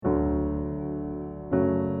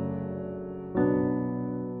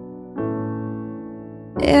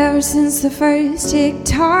Ever since the first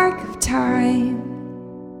tick-tock of time,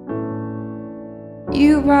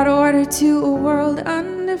 you brought order to a world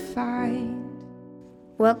undefined.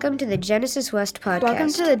 Welcome to the Genesis West Podcast. Welcome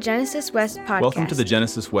to the Genesis West Podcast. Welcome to the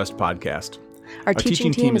Genesis West Podcast. Our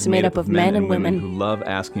teaching team is made up of men and women who love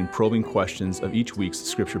asking probing questions of each week's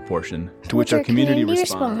scripture portion, to which our community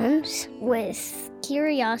responds with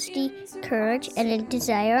curiosity, courage, and a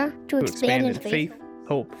desire to expand in faith,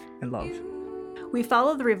 hope, and love. We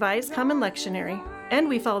follow the Revised Common Lectionary, and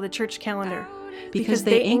we follow the church calendar, because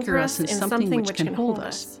they anchor us in something which can hold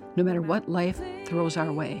us, no matter what life throws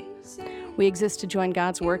our way. We exist to join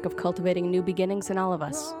God's work of cultivating new beginnings in all of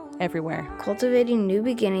us, everywhere. Cultivating new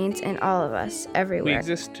beginnings in all of us, everywhere. We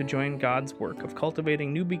exist to join God's work of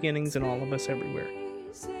cultivating new beginnings in all of us, everywhere.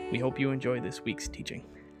 We hope you enjoy this week's teaching.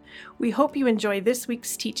 We hope you enjoy this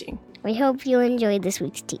week's teaching. We hope you enjoy this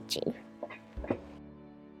week's teaching.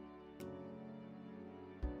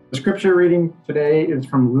 The scripture reading today is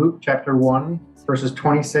from Luke chapter 1, verses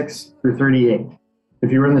 26 through 38.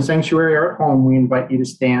 If you are in the sanctuary or at home, we invite you to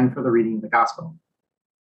stand for the reading of the gospel.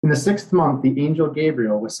 In the 6th month, the angel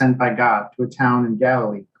Gabriel was sent by God to a town in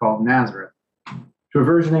Galilee called Nazareth, to a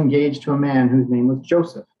virgin engaged to a man whose name was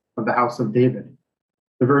Joseph, of the house of David.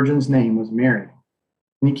 The virgin's name was Mary.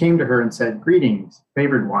 And he came to her and said, "Greetings,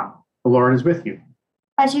 favored one, the Lord is with you."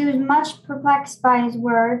 But she was much perplexed by his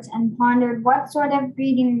words and pondered what sort of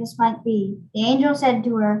greeting this might be. The angel said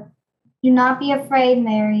to her, "Do not be afraid,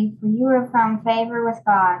 Mary, for you have found favor with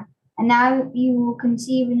God. And now you will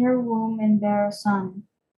conceive in your womb and bear a son.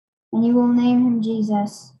 And you will name him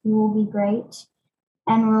Jesus. He will be great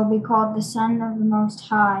and will be called the Son of the Most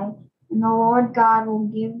High. And the Lord God will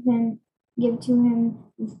give to him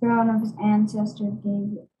the throne of his ancestor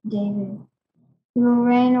David. He will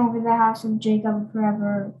reign over the house of Jacob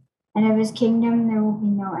forever, and of his kingdom there will be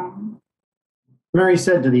no end." Mary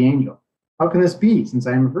said to the angel, "How can this be, since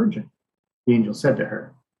I am a virgin?" The angel said to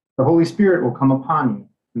her, "The Holy Spirit will come upon you,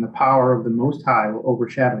 and the power of the Most High will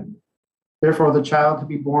overshadow you. Therefore the child to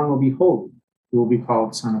be born will be holy, who will be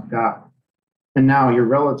called Son of God. And now your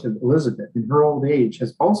relative Elizabeth, in her old age,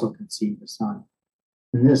 has also conceived a son.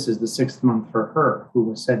 And this is the 6th month for her who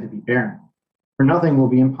was said to be barren. For nothing will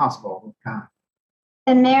be impossible with God."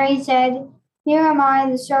 Then Mary said, "Here am I,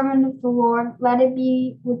 the servant of the Lord. Let it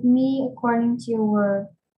be with me according to your word."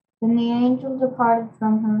 Then the angel departed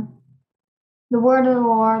from her. The word of the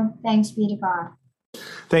Lord. Thanks be to God.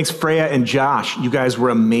 Thanks, Freya and Josh. You guys were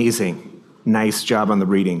amazing. Nice job on the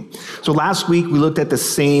reading. So last week we looked at the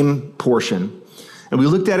same portion, and we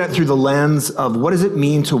looked at it through the lens of what does it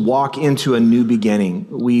mean to walk into a new beginning.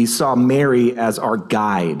 We saw Mary as our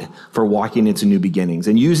guide for walking into new beginnings.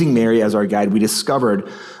 And using Mary as our guide, we discovered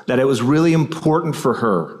that it was really important for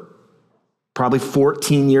her, probably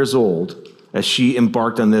 14 years old, as she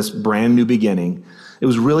embarked on this brand new beginning. It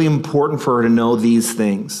was really important for her to know these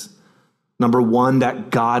things. Number one,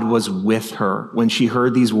 that God was with her. When she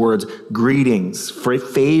heard these words, "Greetings,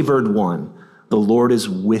 favored one, the Lord is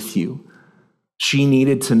with you." She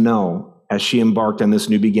needed to know, as she embarked on this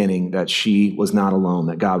new beginning, that she was not alone,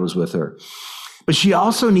 that God was with her. But she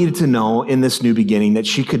also needed to know in this new beginning that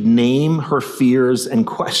she could name her fears and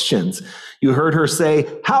questions. You heard her say,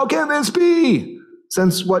 "How can this be?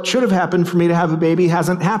 Since what should have happened for me to have a baby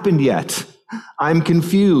hasn't happened yet. I'm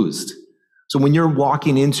confused." So when you're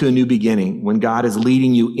walking into a new beginning, when God is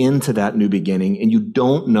leading you into that new beginning and you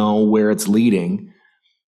don't know where it's leading,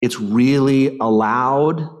 it's really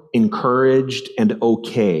allowed, encouraged, and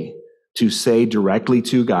okay to say directly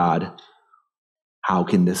to God, "How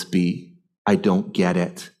can this be? I don't get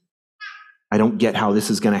it. I don't get how this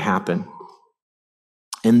is going to happen."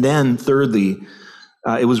 And then thirdly,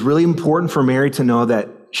 it was really important for Mary to know that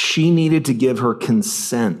she needed to give her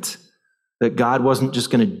consent, that God wasn't just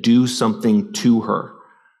going to do something to her.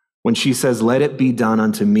 When she says, "Let it be done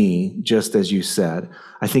unto me, just as you said,"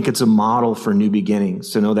 I think it's a model for new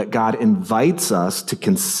beginnings, to know that God invites us to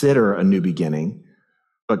consider a new beginning,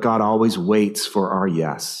 but God always waits for our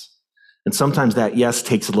yes. And sometimes that yes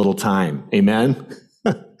takes a little time. Amen?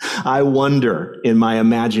 I wonder in my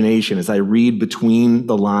imagination as I read between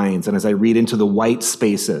the lines and as I read into the white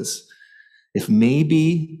spaces, if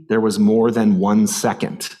maybe there was more than 1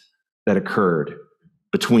 second that occurred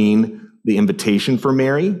between the invitation for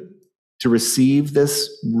Mary to receive this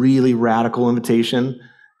really radical invitation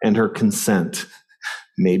and her consent.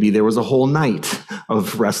 Maybe there was a whole night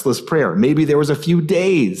of restless prayer. Maybe there was a few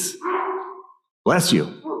days. Bless you.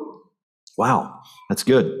 Wow, that's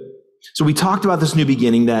good. So we talked about this new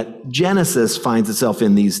beginning that Genesis finds itself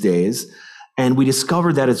in these days, and we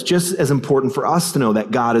discovered that it's just as important for us to know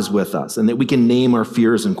that God is with us and that we can name our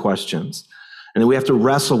fears and questions. And then we have to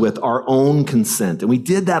wrestle with our own consent. And we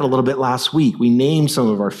did that a little bit last week. We named some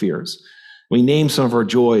of our fears. We named some of our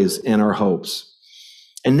joys and our hopes.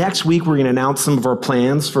 And next week, we're going to announce some of our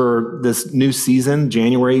plans for this new season,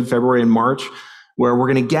 January, February, and March, where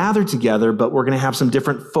we're going to gather together, but we're going to have some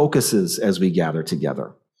different focuses as we gather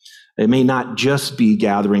together. It may not just be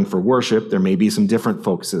gathering for worship. There may be some different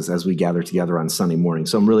focuses as we gather together on Sunday morning.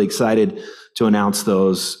 So I'm really excited to announce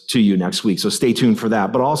those to you next week. So stay tuned for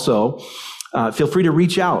that. But also, feel free to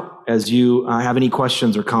reach out as you have any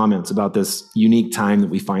questions or comments about this unique time that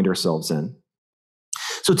we find ourselves in.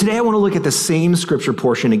 So today I want to look at the same scripture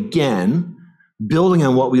portion again, building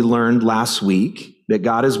on what we learned last week, that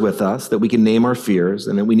God is with us, that we can name our fears,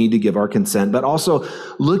 and that we need to give our consent, but also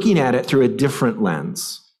looking at it through a different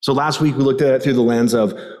lens. So last week we looked at it through the lens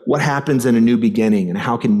of what happens in a new beginning and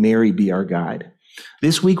how can Mary be our guide.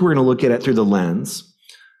 This week we're going to look at it through the lens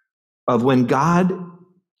of when God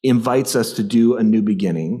invites us to do a new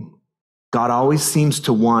beginning, God always seems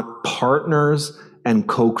to want partners and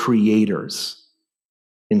co-creators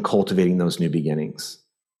in cultivating those new beginnings.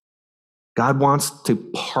 God wants to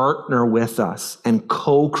partner with us and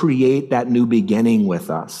co-create that new beginning with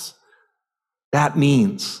us. That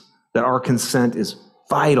means that our consent is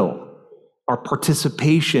vital, our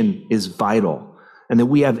participation is vital, and that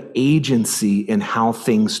we have agency in how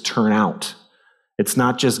things turn out. It's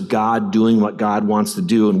not just God doing what God wants to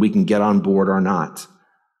do and we can get on board or not.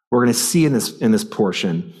 We're going to see in this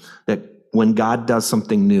portion that when God does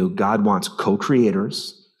something new, God wants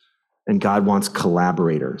co-creators and God wants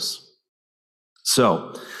collaborators.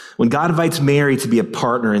 So, when God invites Mary to be a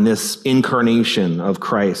partner in this incarnation of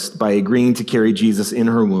Christ by agreeing to carry Jesus in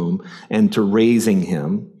her womb and to raising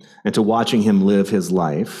him and to watching him live his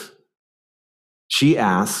life, she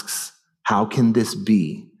asks, how can this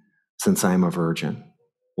be since I'm a virgin?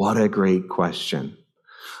 What a great question.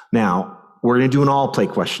 Now, we're going to do an all play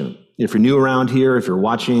question. If you're new around here, if you're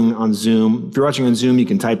watching on Zoom, you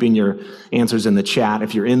can type in your answers in the chat.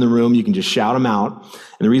 If you're in the room, you can just shout them out.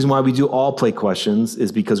 And the reason why we do all play questions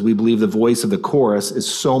is because we believe the voice of the chorus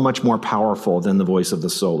is so much more powerful than the voice of the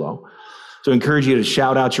solo. So I encourage you to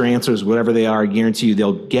shout out your answers, whatever they are. I guarantee you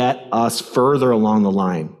they'll get us further along the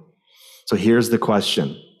line. So here's the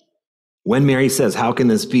question. When Mary says, how can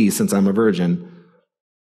this be since I'm a virgin?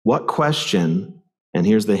 What question, and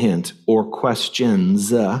here's the hint, or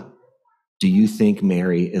questions, do you think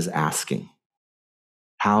Mary is asking?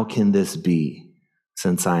 How can this be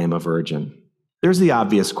since I am a virgin? There's the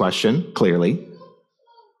obvious question, clearly.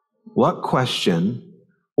 What question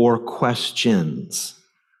or questions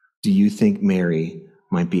do you think Mary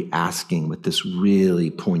might be asking with this really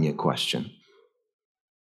poignant question?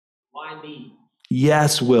 Why me?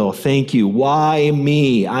 Yes, Will, thank you. Why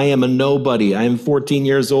me? I am a nobody. I am 14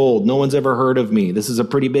 years old. No one's ever heard of me. This is a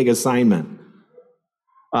pretty big assignment.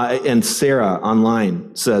 And Sarah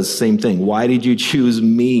online says same thing. Why did you choose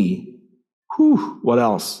me? Whew, what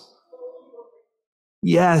else?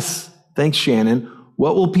 Yes, thanks, Shannon.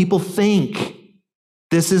 What will people think?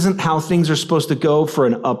 This isn't how things are supposed to go for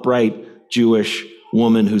an upright Jewish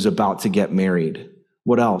woman who's about to get married.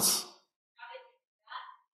 What else?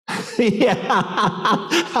 Yeah.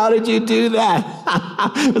 How did you do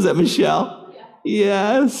that? Was that Michelle?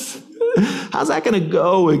 Yes. How's that going to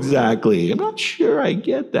go exactly? I'm not sure I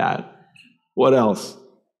get that. What else?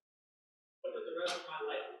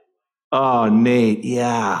 Oh, Nate,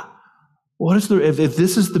 yeah. What is if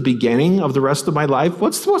this is the beginning of the rest of my life,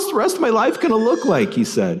 what's the rest of my life going to look like, he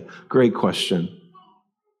said. Great question.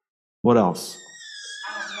 What else?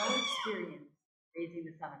 I have no experience raising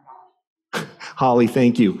the Son of God. Holly,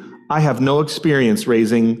 thank you. I have no experience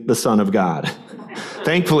raising the Son of God.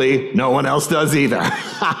 Thankfully, no one else does either.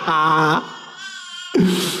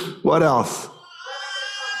 What else?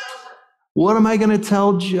 What am I going to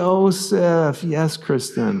tell Joseph? Yes,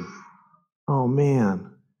 Kristen. Oh, man.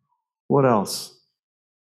 What else?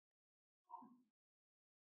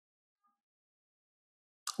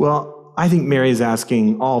 Well, I think Mary's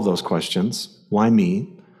asking all of those questions. Why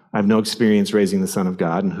me? I have no experience raising the Son of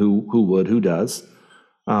God, and who would, who does?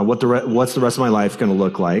 What's the rest of my life going to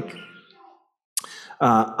look like?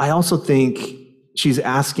 I also think she's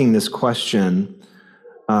asking this question,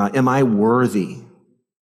 am I worthy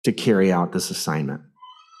to carry out this assignment?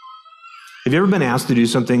 Have you ever been asked to do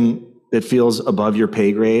something that feels above your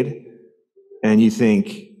pay grade, and you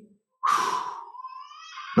think,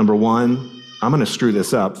 number one, I'm going to screw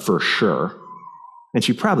this up for sure. And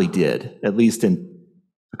she probably did, at least in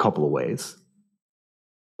a couple of ways.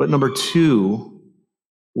 But number two,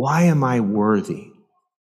 why am I worthy?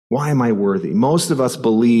 Why am I worthy? Most of us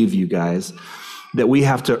believe, you guys, that we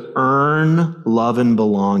have to earn love and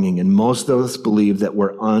belonging. And most of us believe that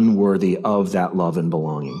we're unworthy of that love and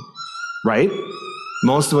belonging, right?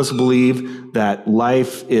 Most of us believe that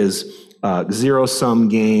life is a zero-sum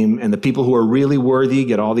game, and the people who are really worthy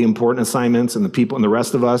get all the important assignments, and the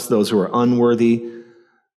rest of us, those who are unworthy,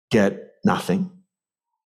 get nothing.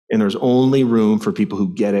 And there's only room for people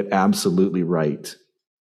who get it absolutely right.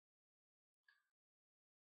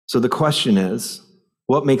 So the question is,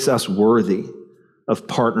 what makes us worthy of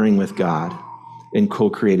partnering with God in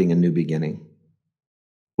co-creating a new beginning?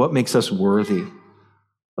 What makes us worthy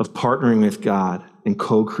of partnering with God and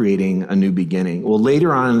co-creating a new beginning? Well,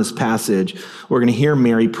 later on in this passage, we're going to hear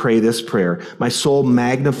Mary pray this prayer. My soul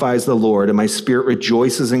magnifies the Lord, and my spirit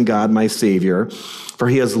rejoices in God, my Savior, for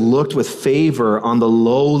he has looked with favor on the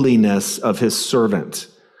lowliness of his servant.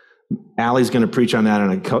 Allie's going to preach on that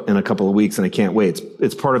in a couple of weeks, and I can't wait.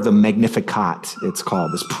 It's part of the Magnificat, it's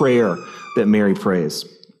called, this prayer that Mary prays.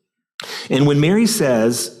 And when Mary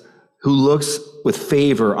says, who looks with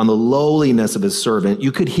favor on the lowliness of his servant,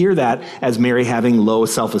 you could hear that as Mary having low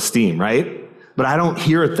self-esteem, right? But I don't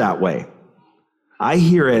hear it that way. I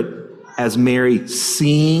hear it as Mary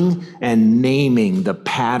seeing and naming the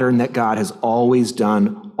pattern that God has always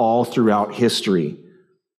done all throughout history.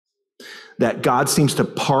 That God seems to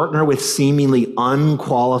partner with seemingly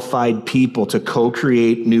unqualified people to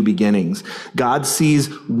co-create new beginnings. God sees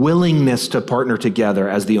willingness to partner together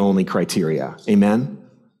as the only criteria. Amen?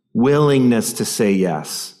 Willingness to say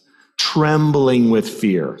yes, trembling with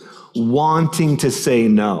fear, wanting to say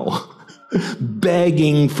no,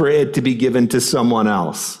 begging for it to be given to someone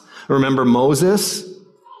else. Remember Moses?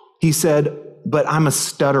 He said, but I'm a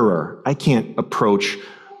stutterer. I can't approach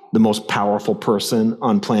the most powerful person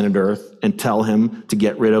on planet Earth and tell him to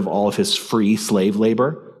get rid of all of his free slave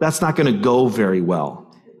labor. That's not going to go very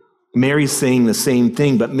well. Mary's saying the same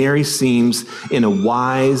thing, but Mary seems in a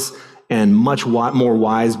wise and much more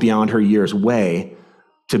wise beyond her years way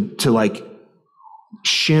to like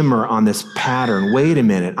shimmer on this pattern. Wait a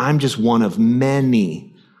minute, I'm just one of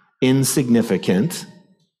many insignificant,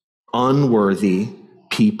 unworthy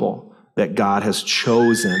people that God has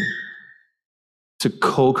chosen to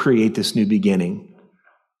co-create this new beginning.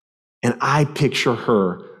 And I picture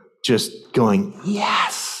her just going,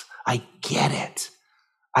 yes, I get it.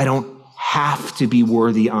 I don't have to be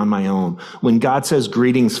worthy on my own. When God says,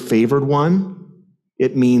 greetings, favored one,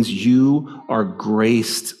 it means you are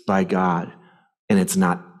graced by God, and it's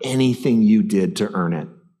not anything you did to earn it.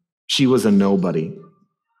 She was a nobody.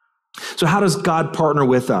 So how does God partner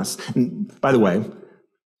with us? And by the way,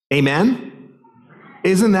 amen?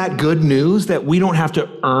 Isn't that good news that we don't have to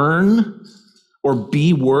earn or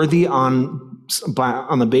be worthy on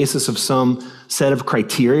the basis of some set of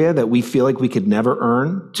criteria that we feel like we could never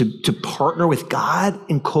earn to partner with God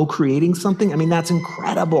in co-creating something? I mean, that's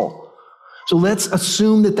incredible. So let's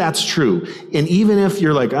assume that that's true. And even if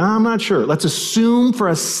you're like, I'm not sure, let's assume for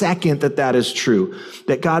a second that that is true,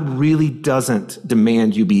 that God really doesn't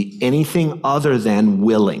demand you be anything other than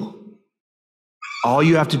willing. All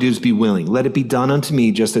you have to do is be willing. Let it be done unto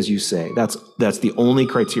me just as you say. That's the only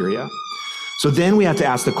criteria. So then we have to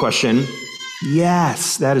ask the question,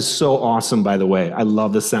 yes, that is so awesome, by the way. I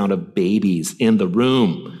love the sound of babies in the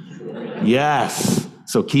room. Yes.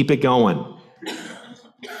 So keep it going.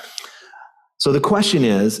 So the question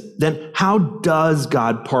is, then how does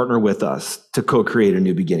God partner with us to co-create a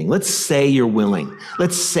new beginning? Let's say you're willing.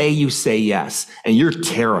 Let's say you say yes, and you're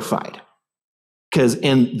terrified.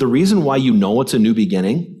 And the reason why you know it's a new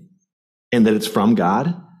beginning and that it's from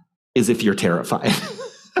God is if you're terrified,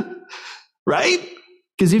 right?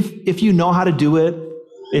 Because if you know how to do it,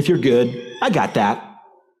 if you're good, I got that.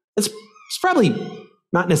 It's probably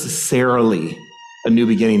not necessarily a new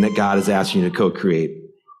beginning that God is asking you to co-create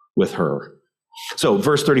with her. So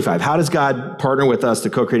verse 35, how does God partner with us to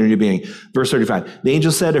co-create a new beginning? Verse 35, the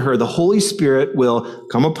angel said to her, the Holy Spirit will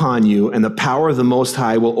come upon you and the power of the Most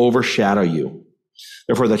High will overshadow you.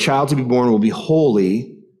 Therefore, the child to be born will be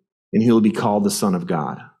holy, and he will be called the Son of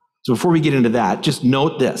God. So before we get into that, just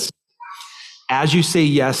note this. As you say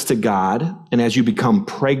yes to God, and as you become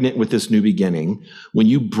pregnant with this new beginning, when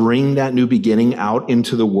you bring that new beginning out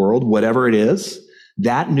into the world, whatever it is,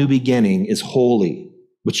 that new beginning is holy,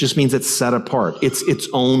 which just means it's set apart. It's its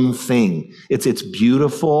own thing. It's its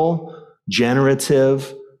beautiful,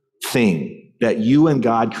 generative thing that you and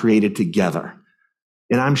God created together.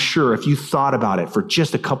 And I'm sure if you thought about it for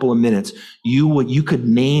just a couple of minutes, you could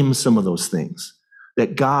name some of those things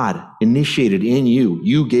that God initiated in you,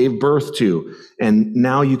 you gave birth to, and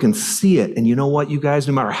now you can see it. And you know what, you guys,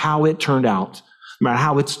 no matter how it turned out, no matter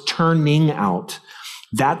how it's turning out,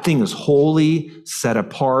 That thing is holy, set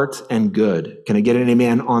apart, and good. Can I get an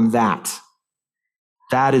amen on that?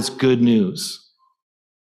 That is good news.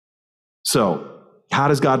 So, how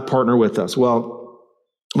does God partner with us? Well,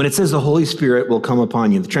 when it says the Holy Spirit will come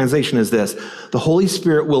upon you, the translation is this: the Holy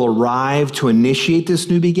Spirit will arrive to initiate this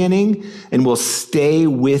new beginning and will stay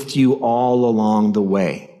with you all along the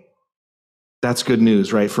way. That's good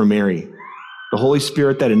news, right, for Mary. The Holy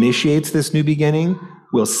Spirit that initiates this new beginning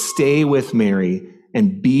will stay with Mary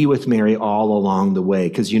and be with Mary all along the way.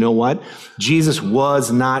 Because you know what? Jesus was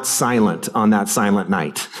not silent on that silent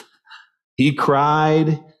night. He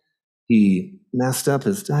cried. He messed up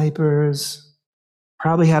his diapers.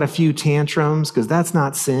 Probably had a few tantrums, because that's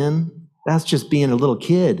not sin. That's just being a little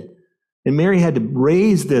kid. And Mary had to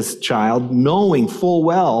raise this child knowing full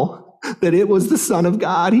well that it was the Son of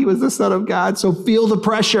God. He was the Son of God. So feel the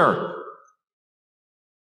pressure.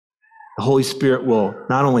 The Holy Spirit will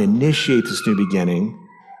not only initiate this new beginning,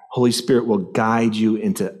 Holy Spirit will guide you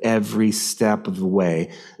into every step of the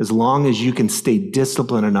way, as long as you can stay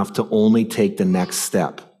disciplined enough to only take the next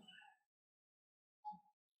step.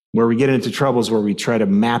 Where we get into trouble is where we try to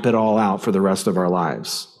map it all out for the rest of our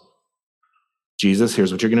lives. Jesus,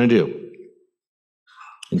 here's what you're going to do.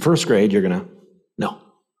 In first grade, you're going to, no,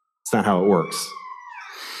 it's not how it works.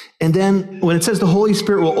 And then when it says the Holy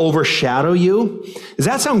Spirit will overshadow you, does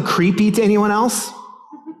that sound creepy to anyone else?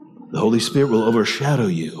 The Holy Spirit will overshadow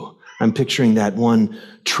you. I'm picturing that one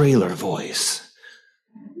trailer voice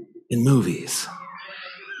in movies.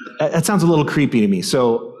 That sounds a little creepy to me.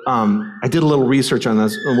 So I did a little research on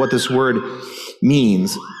this, on what this word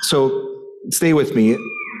means. So stay with me.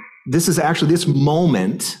 This is actually this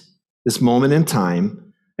moment in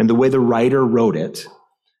time, and the way the writer wrote it,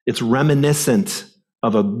 it's reminiscent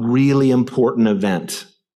of a really important event.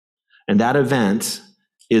 And that event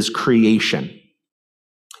is creation.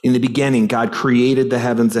 In the beginning, God created the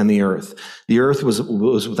heavens and the earth. The earth was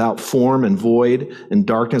without form and void, and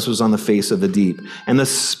darkness was on the face of the deep. And the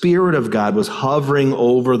Spirit of God was hovering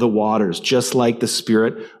over the waters, just like the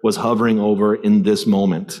Spirit was hovering over in this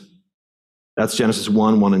moment. That's Genesis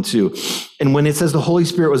 1 and 2. And when it says the Holy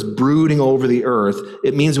Spirit was brooding over the earth,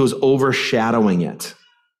 it means it was overshadowing it.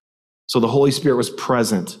 So the Holy Spirit was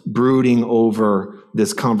present, brooding over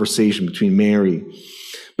this conversation between Mary.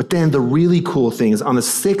 But then the really cool thing is on the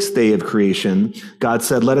sixth day of creation, God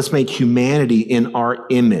said, let us make humanity in our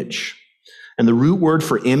image. And the root word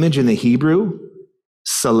for image in the Hebrew,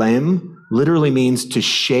 salem, literally means to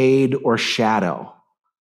shade or shadow.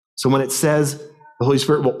 So when it says the Holy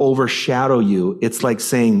Spirit will overshadow you, it's like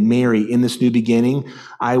saying, Mary, in this new beginning,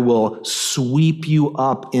 I will sweep you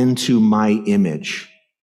up into my image.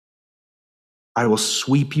 I will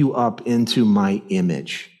sweep you up into my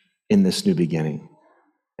image in this new beginning.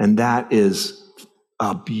 And that is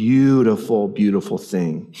a beautiful, beautiful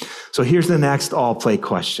thing. So here's the next all play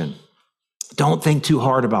question. Don't think too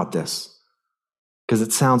hard about this, because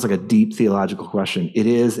it sounds like a deep theological question. It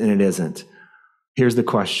is and it isn't. Here's the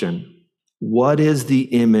question. What is the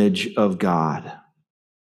image of God?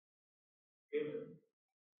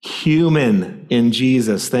 Human in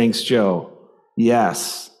Jesus. Thanks, Joe.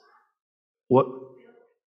 Yes. What?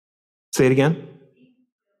 Say it again.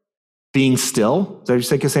 Being still? Is that what you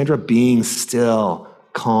say, Cassandra? Being still,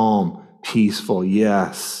 calm, peaceful.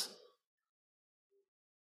 Yes.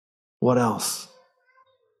 What else?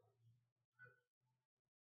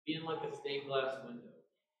 Being like a stained glass window.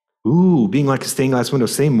 Ooh, being like a stained glass window.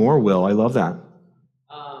 Say more, Will. I love that.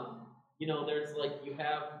 There's like, you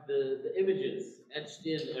have the images etched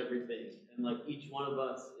in everything. And like each one of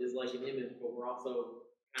us is like an image, but we're also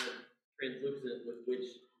kind of translucent with which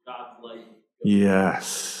God's light goes.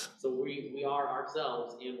 Yes. So we are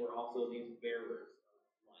ourselves, and we're also these bearers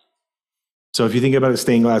of light. So if you think about a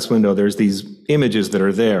stained glass window, there's these images that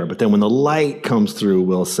are there, but then when the light comes through,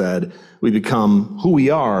 Will said, we become who we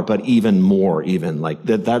are, but even more, like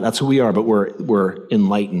that's who we are, but we're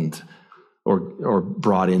enlightened or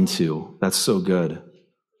brought into. That's so good.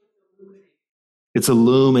 It's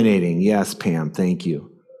illuminating. Yes, Pam, thank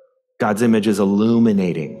you. God's image is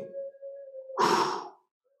illuminating.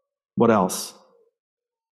 What else?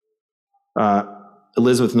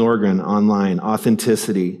 Elizabeth Norgren online,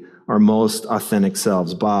 authenticity, our most authentic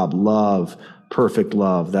selves. Bob, love, perfect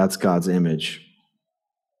love. That's God's image.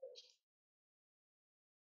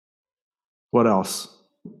 What else?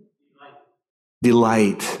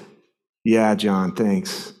 Delight. Yeah, John,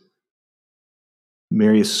 thanks.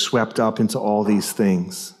 Mary is swept up into all these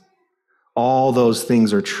things. All those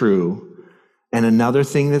things are true. And another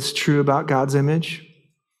thing that's true about God's image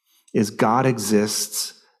is God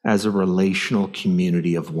exists as a relational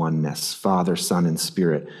community of oneness, Father, Son, and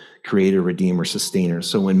Spirit. creator, redeemer, sustainer.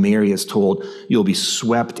 So when Mary is told, you'll be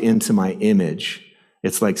swept into my image,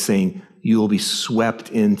 it's like saying you will be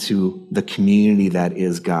swept into the community that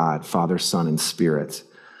is God, Father, Son, and Spirit.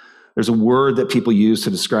 There's a word that people used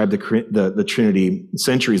to describe the Trinity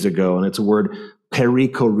centuries ago, and it's a word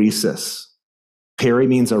perichoresis. Peri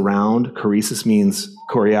means around, choresis means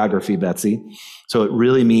choreography, Betsy. So it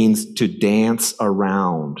really means to dance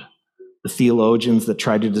around. The theologians that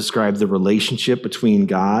tried to describe the relationship between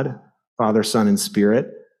God, Father, Son, and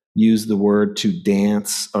Spirit, use the word to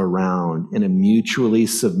dance around in a mutually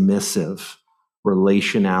submissive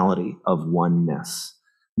relationality of oneness.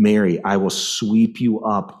 Mary, I will sweep you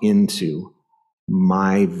up into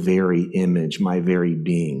my very image, my very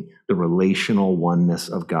being, the relational oneness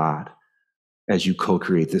of God as you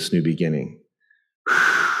co-create this new beginning.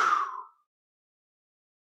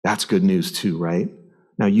 That's good news too, right?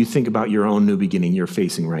 Now you think about your own new beginning you're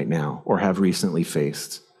facing right now or have recently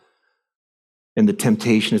faced. And the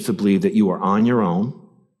temptation is to believe that you are on your own.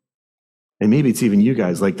 And maybe it's even you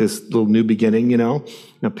guys, like this little new beginning, you know?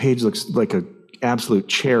 Now, Paige looks like an absolute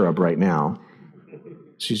cherub right now.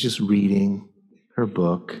 She's just reading her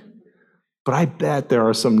book. But I bet there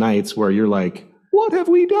are some nights where you're like, what have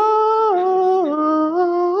we done?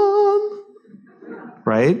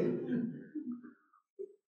 Right?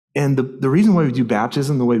 And the reason why we do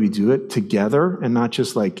baptism the way we do it together and not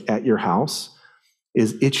just like at your house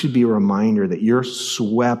is it should be a reminder that you're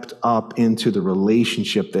swept up into the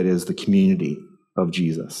relationship that is the community of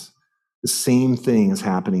Jesus. The same thing is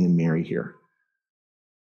happening in Mary here.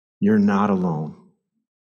 You're not alone.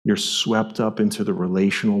 You're swept up into the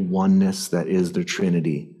relational oneness that is the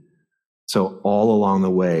Trinity. So all along the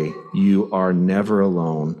way, you are never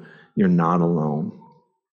alone. You're not alone.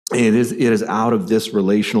 It is out of this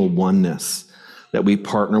relational oneness that we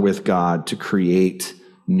partner with God to create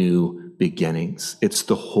new beginnings. It's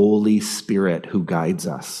the Holy Spirit who guides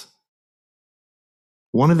us.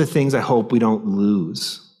 One of the things I hope we don't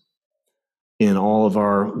lose in all of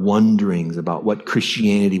our wonderings about what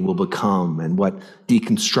Christianity will become and what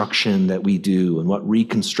deconstruction that we do and what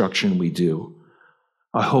reconstruction we do,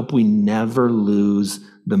 I hope we never lose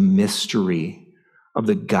the mystery of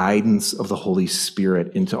the guidance of the Holy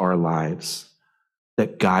Spirit into our lives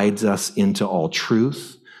that guides us into all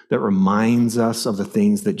truth, that reminds us of the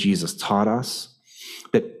things that Jesus taught us,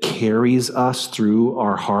 that carries us through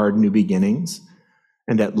our hard new beginnings,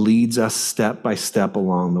 and that leads us step by step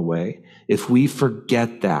along the way. If we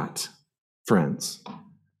forget that, friends,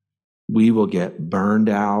 we will get burned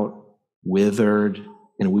out, withered,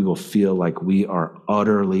 and we will feel like we are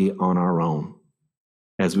utterly on our own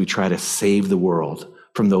as we try to save the world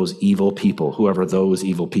from those evil people, whoever those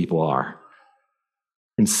evil people are.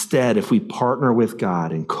 Instead, if we partner with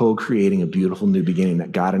God in co-creating a beautiful new beginning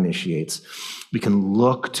that God initiates, we can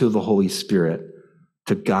look to the Holy Spirit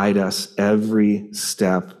to guide us every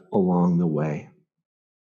step along the way.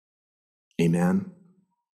 Amen.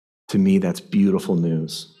 To me, that's beautiful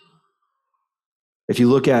news. If you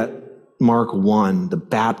look at Mark 1, the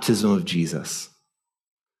baptism of Jesus,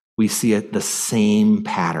 we see it the same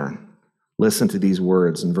pattern. Listen to these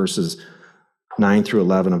words in verses 9 through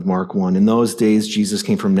 11 of Mark 1. In those days, Jesus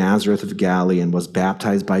came from Nazareth of Galilee and was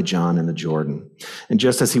baptized by John in the Jordan. And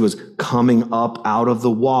just as he was coming up out of the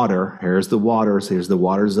water, here's the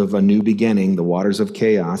waters of a new beginning, the waters of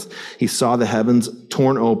chaos, he saw the heavens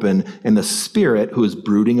torn open and the Spirit who was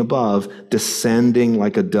brooding above descending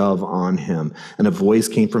like a dove on him. And a voice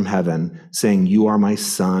came from heaven saying, "You are my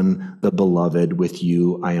Son, the beloved. With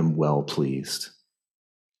you I am well pleased."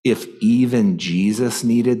 If even Jesus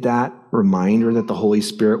needed that reminder that the Holy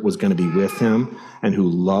Spirit was going to be with him and who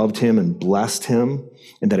loved him and blessed him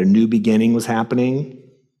and that a new beginning was happening,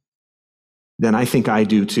 then I think I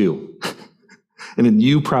do too. And then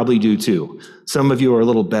you probably do too. Some of you are a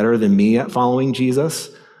little better than me at following Jesus,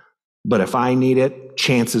 but if I need it,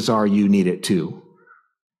 chances are you need it too.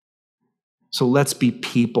 So let's be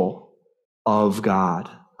people of God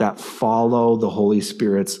that follow the Holy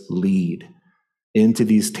Spirit's lead into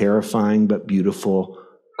these terrifying but beautiful,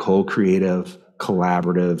 co-creative,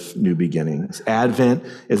 collaborative new beginnings. Advent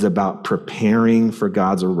is about preparing for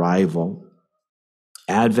God's arrival.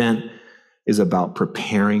 Advent is about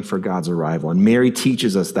preparing for God's arrival. And Mary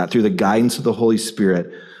teaches us that through the guidance of the Holy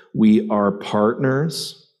Spirit, we are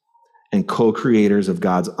partners and co-creators of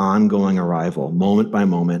God's ongoing arrival, moment by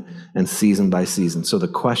moment and season by season. So the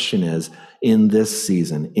question is, in this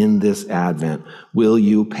season, in this Advent, will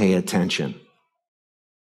you pay attention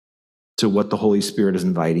to what the Holy Spirit is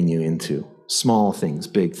inviting you into? Small things,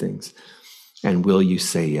 big things. And will you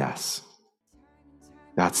say yes?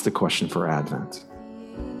 That's the question for Advent.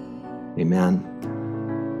 Amen.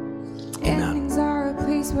 Endings are a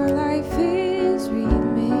place where life is remade.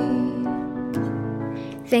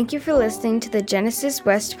 Thank you for listening to the Genesis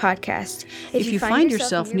West podcast. If you find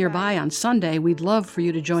yourself nearby on Sunday, we'd love for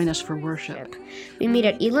you to join us for worship. We meet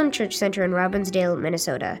at Elam Church Center in Robbinsdale,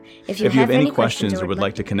 Minnesota. If you have any questions or would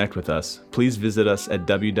like to connect with us, please visit us at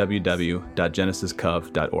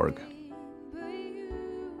www.genesiscov.org.